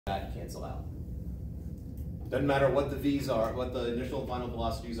that cancel out. Doesn't matter what the V's are, what the initial and final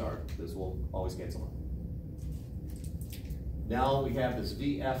velocities are, this will always cancel out. Now we have this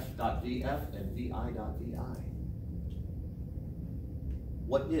VF.VF and VI.VI.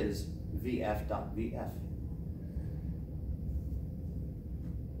 What is VF.VF?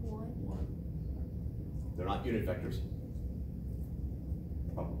 1. They're not unit vectors.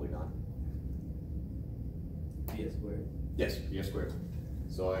 Probably not. VS squared. Yes, VS squared.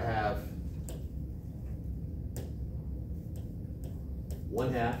 So I have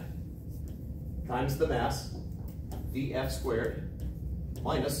 1/2 times the mass, VF squared,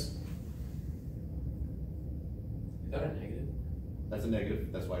 minus. Is that a negative? That's a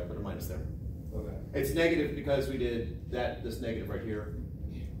negative. That's why I put a minus there. Okay. It's negative because we did this negative right here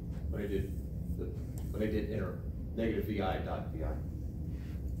when I did enter negative VI dot VI.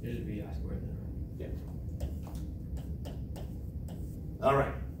 It is VI squared then. Yeah. All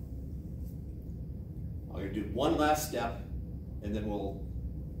right. I'm going to do one last step, and then we'll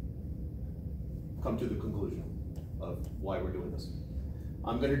come to the conclusion of why we're doing this.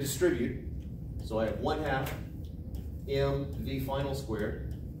 I'm going to distribute, so I have 1/2 mv final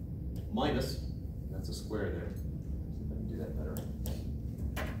squared minus, that's a square there. See if I can do that better.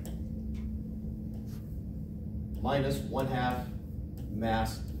 Minus 1/2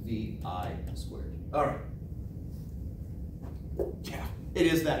 mass VI squared. All right. Yeah, it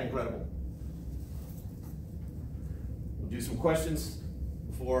is that incredible. We'll do some questions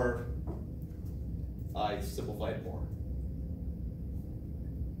before I simplify it more.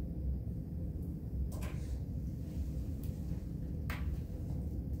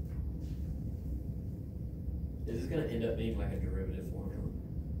 Is this going to end up being like a derivative formula?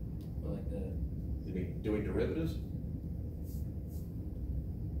 Or like the... You mean doing derivatives?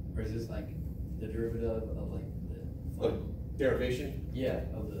 Or is this like the derivative of like the... Derivation? Yeah,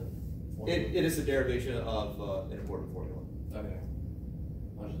 of the formula. It is a derivation of an important formula. Okay.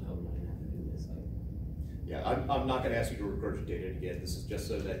 I was just hoping I didn't have to do this. Like... Yeah, I'm not going to ask you to regurgitate it again. This is just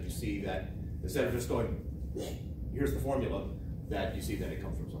so that you see that instead of just going, here's the formula, that you see that it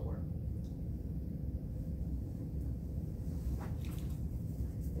comes from somewhere.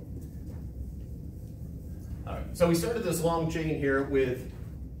 All right, so we started this long chain here with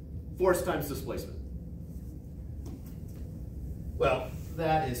force times displacement. Well,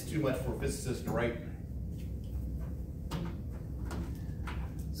 that is too much for physicists to write.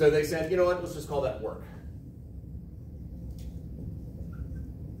 So they said, you know what, let's just call that work.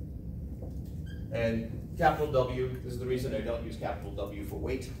 And capital W, this is the reason I don't use capital W for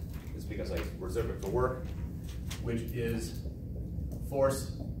weight, is because I reserve it for work, which is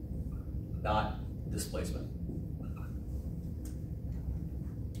force, not displacement.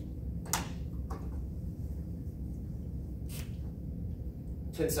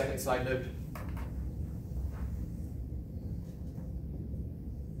 Ten-second side note.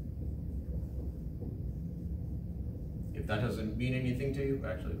 If that doesn't mean anything to you,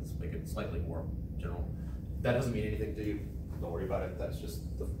 actually, let's make it slightly more general. If that doesn't mean anything to you, don't worry about it. That's just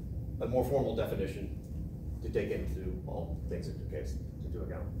a more formal definition to take into all things into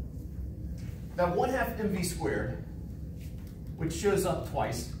account. Now, 1/2 mv squared, which shows up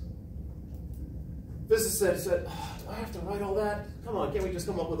twice. Physicists said, oh, do I have to write all that? Come on, can't we just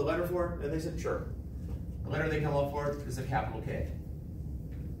come up with a letter for it? And they said, sure. The letter they come up for is a capital K.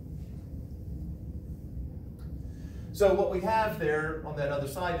 So what we have there on that other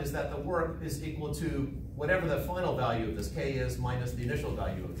side is that the work is equal to whatever the final value of this K is minus the initial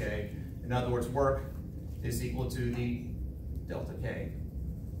value of K. In other words, work is equal to the delta K.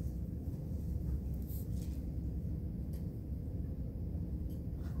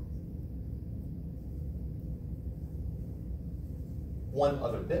 One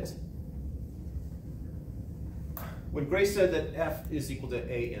other bit. When Grace said that F is equal to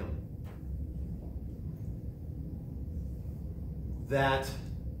AM, that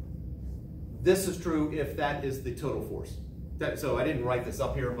this is true if that is the total force. So I didn't write this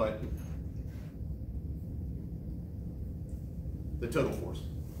up here, but the total force.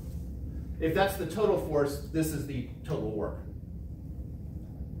 If that's the total force, this is the total work.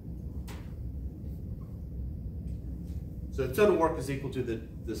 So the total work is equal to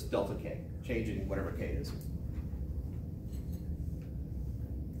this delta K, change in whatever K is.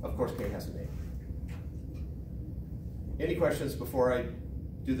 Of course, K has a name. Any questions before I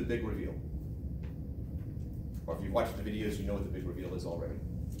do the big reveal? Or if you've watched the videos, you know what the big reveal is already.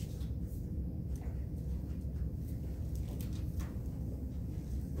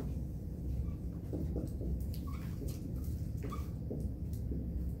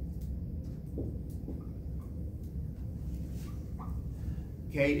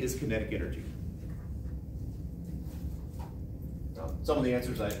 K K is kinetic energy. Some of the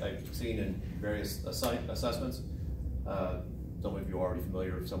answers I've seen in various assessments, some of you are already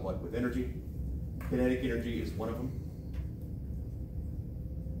familiar somewhat with energy. Kinetic energy is one of them.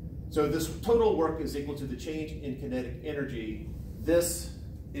 So this total work is equal to the change in kinetic energy. This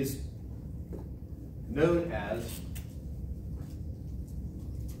is known as,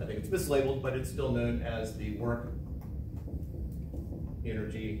 I think it's mislabeled, but it's still known as the work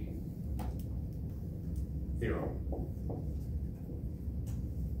energy theorem.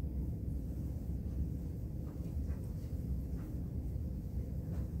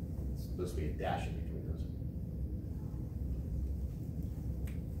 It's supposed to be a dash in between those.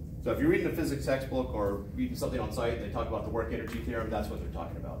 So if you're reading a physics textbook or reading something on site and they talk about the work energy theorem, that's what they're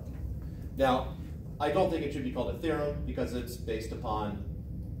talking about. Now, I don't think it should be called a theorem because it's based upon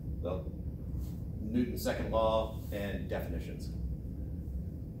the Newton's second law and definitions.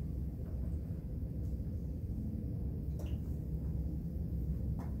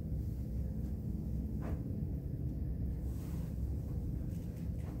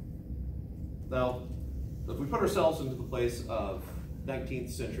 Now, if we put ourselves into the place of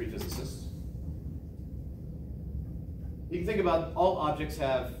 19th century physicists, you can think about all objects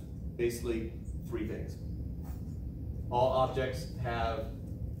have basically three things. All objects have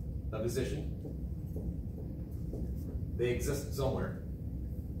a position. They exist somewhere.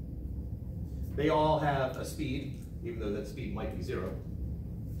 They all have a speed, even though that speed might be zero.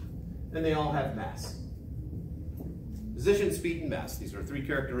 And they all have mass. Position, speed, and mass. These are three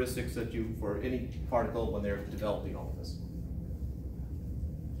characteristics that you, for any particle when they're developing all of this.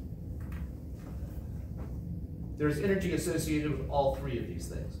 There's energy associated with all three of these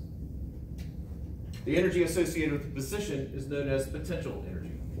things. The energy associated with the position is known as potential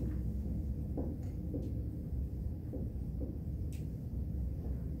energy.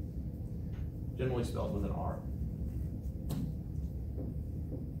 Generally spelled with an R.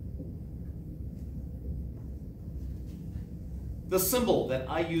 The symbol that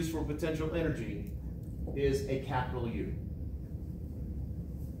I use for potential energy is a capital U.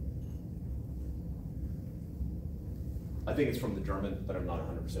 I think it's from the German, but I'm not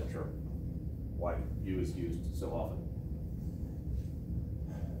 100% sure why U is used so often.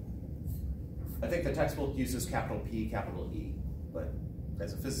 I think the textbook uses capital P, capital E, but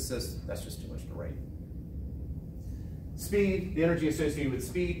as a physicist, that's just too much to write. Speed, the energy associated with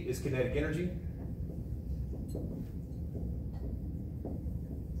speed is kinetic energy.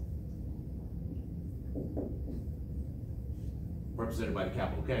 Represented by the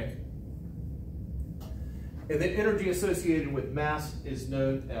capital K. And the energy associated with mass is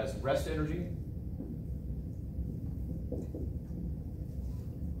known as rest energy.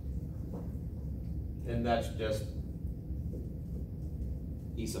 And that's just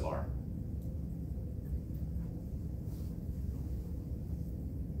E sub R.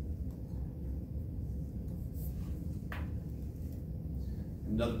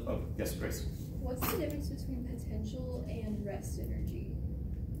 Another, oh, yes, Grace. What's the difference between potential and rest energy?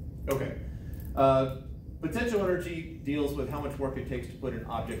 Okay. Potential energy deals with how much work it takes to put an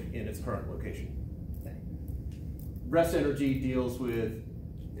object in its current location. Okay. Rest energy deals with,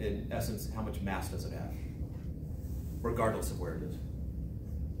 in essence, how much mass does it have, regardless of where it is.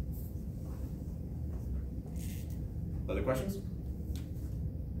 Other questions?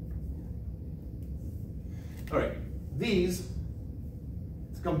 All right, these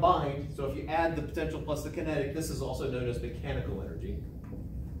combined, so if you add the potential plus the kinetic, this is also known as mechanical energy.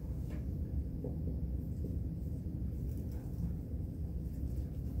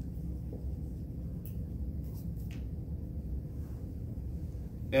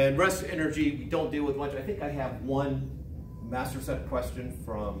 And rest energy, we don't deal with much. I think I have one master set question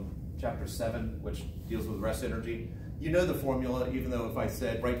from chapter 7, which deals with rest energy. You know the formula, even though if I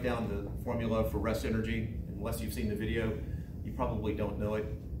said write down the formula for rest energy, unless you've seen the video, you probably don't know it.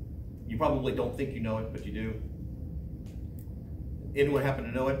 You probably don't think you know it, but you do. Anyone happen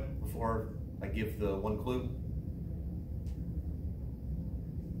to know it before I give the one clue?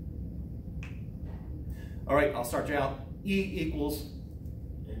 All right, I'll start you out. E equals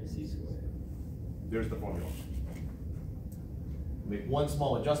MC squared. There's the formula. Make one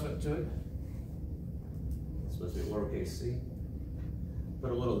small adjustment to it. It's supposed to be lowercase c. Put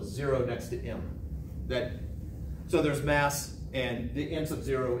a little 0 next to m. So there's mass, and the m sub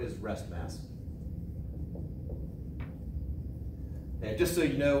 0 is rest mass. And just so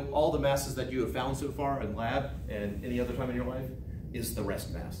you know, all the masses that you have found so far in lab and any other time in your life is the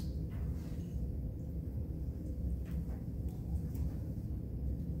rest mass.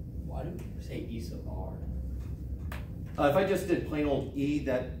 Why do we say E sub R? If I just did plain old E,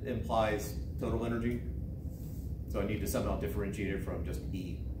 that implies total energy. So I need to somehow differentiate it from just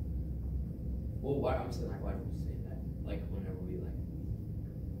E. Well, why, I'm saying, like, why don't we say that? Like, whenever you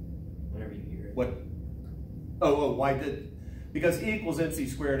hear it. What? Oh, why did? Because E equals mc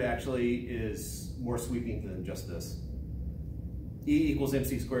squared actually is more sweeping than just this. E equals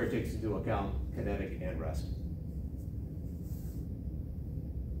mc squared takes into account kinetic and rest.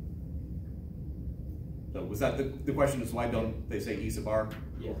 So was that the question is why don't they say E sub r?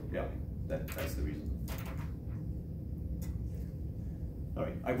 Yeah. Yeah, that's the reason. All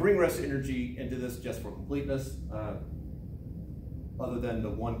right, I bring rest energy into this just for completeness. Other than the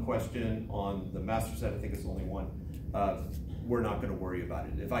one question on the master set, I think it's the only one, we're not going to worry about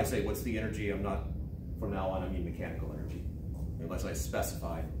it. If I say what's the energy, I'm not, from now on, I mean mechanical energy, unless I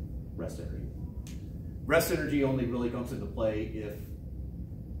specify rest energy. Rest energy only really comes into play if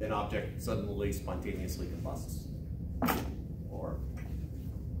an object suddenly spontaneously combusts. Or,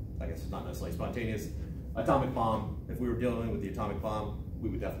 I guess not necessarily spontaneous. Atomic bomb, if we were dealing with the atomic bomb, we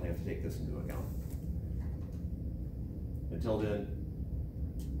would definitely have to take this into account. Until then,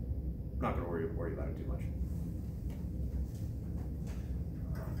 I'm not going to worry about it too much.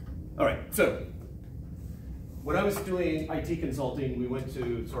 All right, so when I was doing IT consulting, we went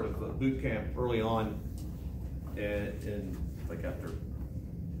to sort of a boot camp early on, in like after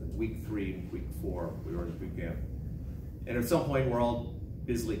week 3, week 4, we were in boot camp. And at some point, we're all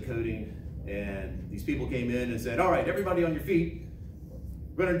busily coding, and these people came in and said, all right, everybody on your feet,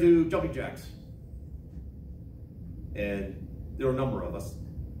 we're going to do jumping jacks. And there were a number of us,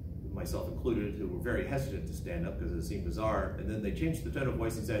 myself included, who were very hesitant to stand up because it seemed bizarre. And then they changed the tone of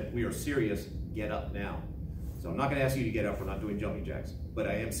voice and said, we are serious, get up now. So I'm not going to ask you to get up, we're not doing jumping jacks. But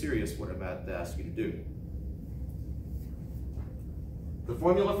I am serious what I'm about to ask you to do. The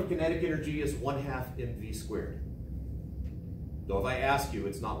formula for kinetic energy is 1/2 mv squared. So if I ask you,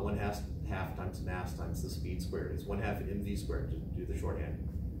 it's not 1/2 times mass times the speed squared. It's 1/2 mv squared to do the shorthand.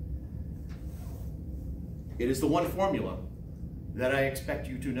 It is the one formula that I expect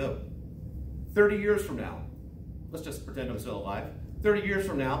you to know. 30 years from now, let's just pretend I'm still alive. 30 years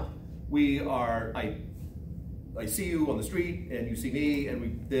from now, I see you on the street and you see me, and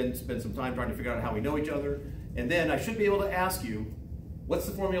we then spend some time trying to figure out how we know each other. And then I should be able to ask you, what's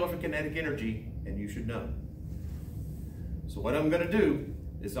the formula for kinetic energy? And you should know. So what I'm going to do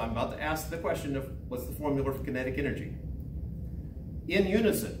is I'm about to ask the question of what's the formula for kinetic energy. In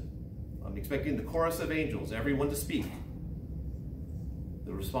unison, I'm expecting the chorus of angels, everyone to speak.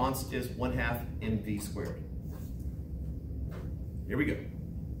 The response is 1/2 mv squared. Here we go.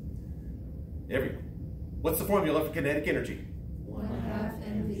 Everyone. What's the formula for kinetic energy? 1/2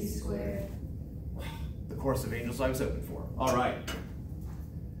 mv squared. The chorus of angels I was hoping for. All right.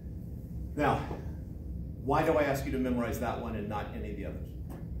 Now, why do I ask you to memorize that one and not any of the others?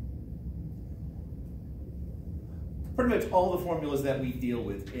 Pretty much all the formulas that we deal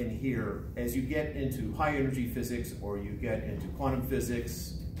with in here, as you get into high energy physics or you get into quantum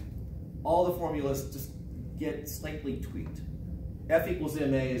physics, all the formulas just get slightly tweaked. F equals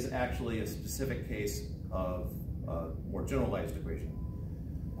ma is actually a specific case of a more generalized equation.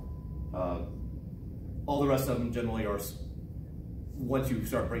 All the rest of them generally are, once you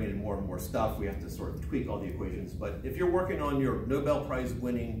start bringing in more and more stuff, we have to sort of tweak all the equations. But if you're working on your Nobel Prize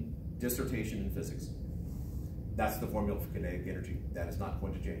winning dissertation in physics, that's the formula for kinetic energy. That is not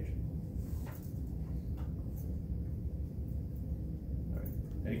going to change. All right.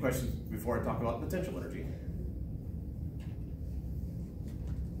 Any questions before I talk about potential energy?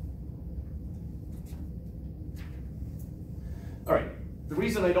 All right. The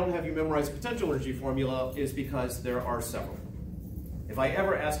reason I don't have you memorize potential energy formula is because there are several. If I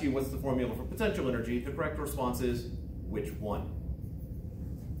ever ask you what's the formula for potential energy, the correct response is which one?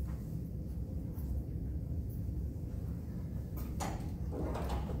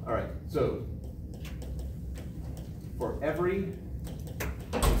 All right, so for every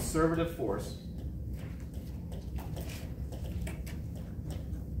conservative force,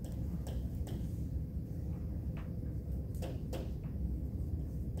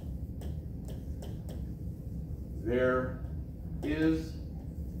 there is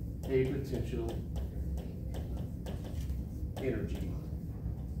a potential energy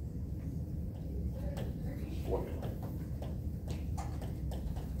formula.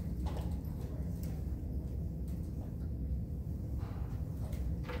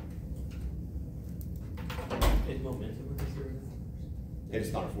 Is momentum a conservative force? It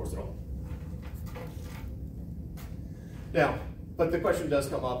is not a force at all. Now, but the question does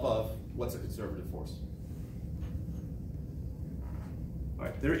come up of what's a conservative force? All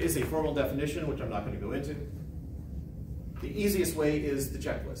right, there is a formal definition, which I'm not going to go into. The easiest way is the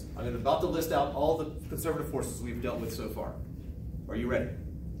checklist. I'm about to list out all the conservative forces we've dealt with so far. Are you ready?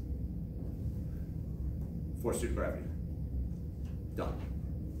 Force due to gravity. Done.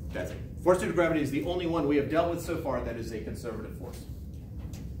 That's it. Force due to gravity is the only one we have dealt with so far that is a conservative force.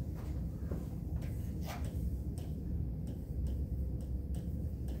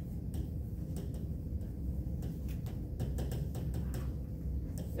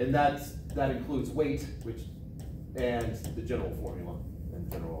 And that includes weight, and the general formula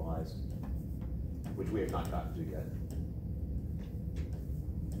and generalized, which we have not gotten to yet.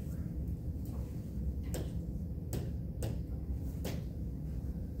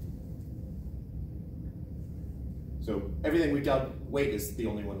 So everything we've dealt, weight is the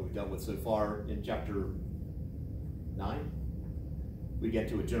only one we've dealt with so far. In chapter 9, we get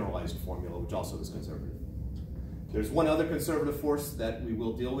to a generalized formula, which also is conservative. There's one other conservative force that we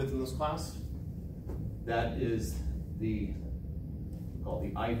will deal with in this class. That is called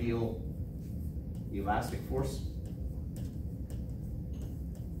the ideal elastic force.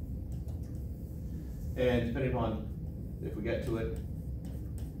 And depending upon if we get to it,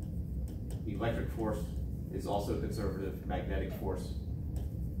 the electric force is also conservative. Magnetic force.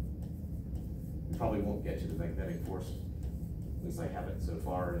 We probably won't get to the magnetic force. At least I haven't so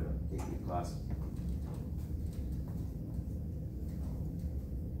far in a KP class.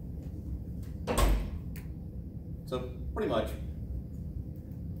 So pretty much,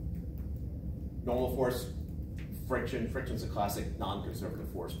 normal force, friction. Friction's a classic non-conservative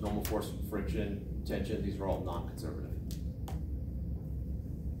force. Normal force, friction, tension, these are all non-conservative.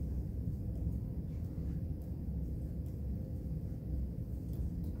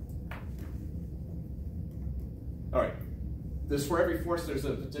 All right, for every force, there's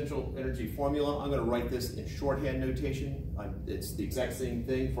a potential energy formula. I'm gonna write this in shorthand notation. It's the exact same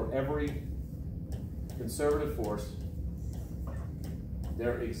thing for every conservative force.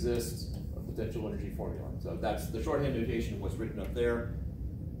 There exists a potential energy formula. So that's the shorthand notation, what's written up there.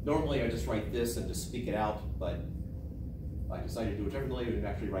 Normally I just write this and just speak it out, but I decided to do it differently and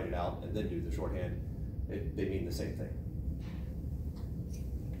actually write it out and then do the shorthand. They mean the same thing.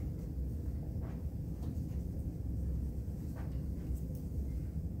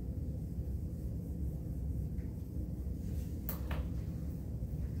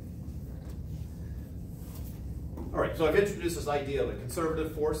 All right, so I've introduced this idea of a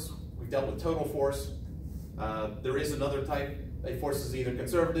conservative force. We've dealt with total force. There is another type. A force is either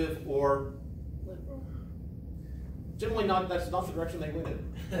conservative or Liberal. generally not. That's not the direction they went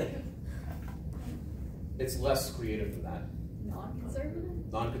in. It's less creative than that.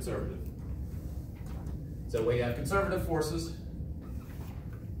 Non-conservative? Non-conservative. So we have conservative forces.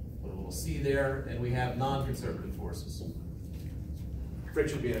 Put a little C there, and we have non-conservative forces.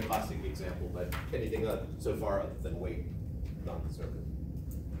 Friction being a classic example, but anything so far other than weight, non-conservative.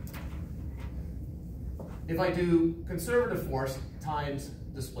 If I do conservative force times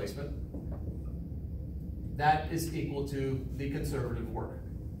displacement, that is equal to the conservative work.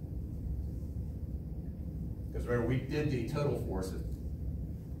 Because remember, we did the total force.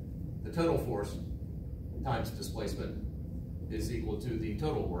 The total force times displacement is equal to the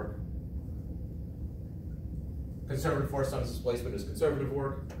total work. Conservative force times displacement is conservative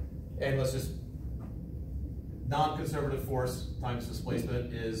work. And let's just, non-conservative force times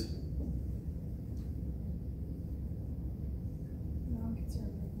displacement is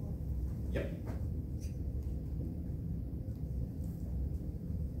Non-conservative work. Yep.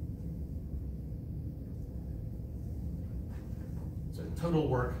 So total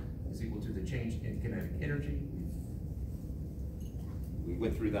work is equal to the change in kinetic energy. We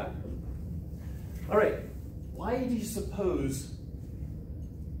went through that. All right. Why do you suppose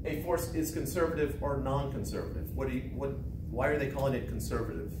a force is conservative or non-conservative? Why are they calling it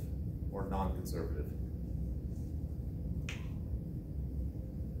conservative or non-conservative?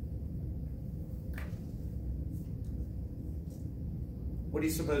 What do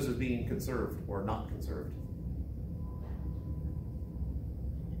you suppose is being conserved or not conserved?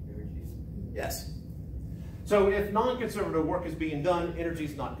 Energy. Yes. So if non-conservative work is being done, energy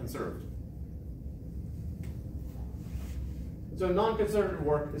is not conserved. So non-conservative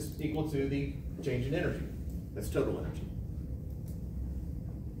work is equal to the change in energy. That's total energy.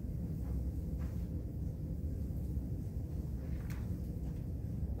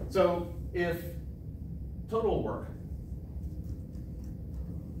 So if total work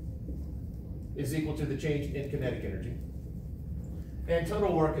is equal to the change in kinetic energy, and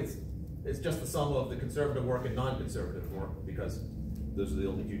total work is just the sum of the conservative work and non-conservative work, because those are the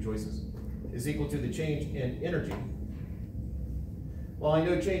only two choices, is equal to the change in energy. Well, I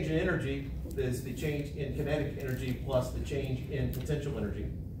know change in energy is the change in kinetic energy plus the change in potential energy.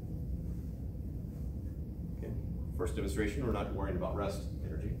 Okay. First demonstration, we're not worrying about rest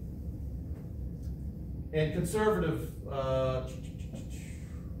energy. And conservative, oh.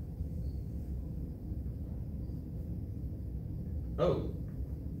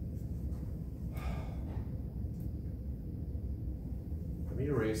 Let me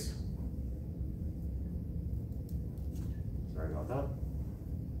erase. Sorry about that.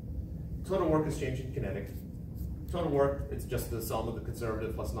 Total work is changing kinetic. Total work, it's just the sum of the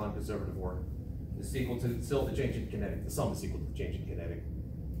conservative plus non-conservative work. Is equal to still the change in kinetic. The sum is equal to the change in kinetic.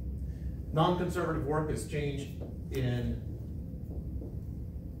 Non-conservative work is change in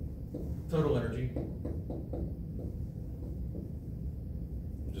total energy.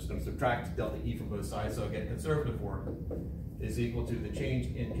 I'm just going to subtract delta E from both sides, so again, conservative work is equal to the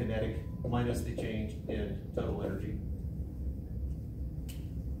change in kinetic minus the change in total energy.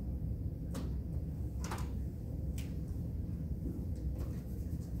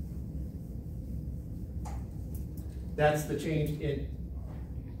 That's the change in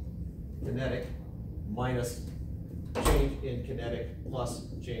kinetic minus change in kinetic plus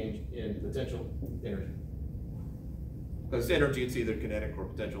change in potential energy. Because energy, it's either kinetic or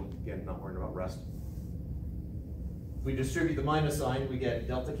potential. Again, not worrying about rest. If we distribute the minus sign, we get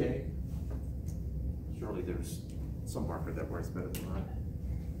delta K. Surely there's some marker that works better than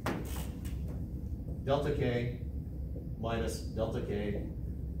that. Delta K minus delta K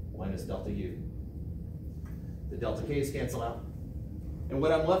minus delta U. The delta K's cancel out. And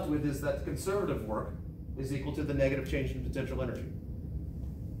what I'm left with is that the conservative work is equal to the negative change in potential energy.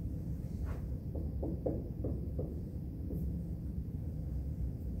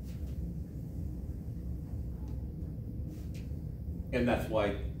 And that's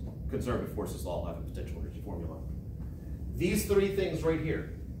why conservative forces all have a potential energy formula. These three things right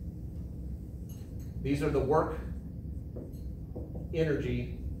here, these are the work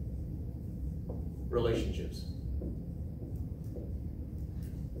energy relationships.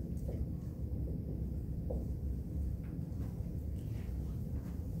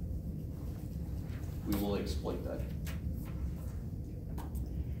 We will exploit that.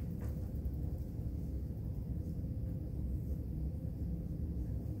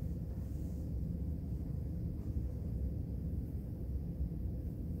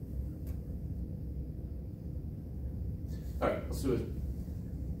 All right, let's do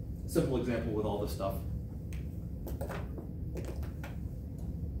a simple example with all this stuff.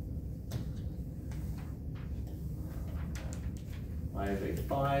 I have a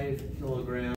 5 kilogram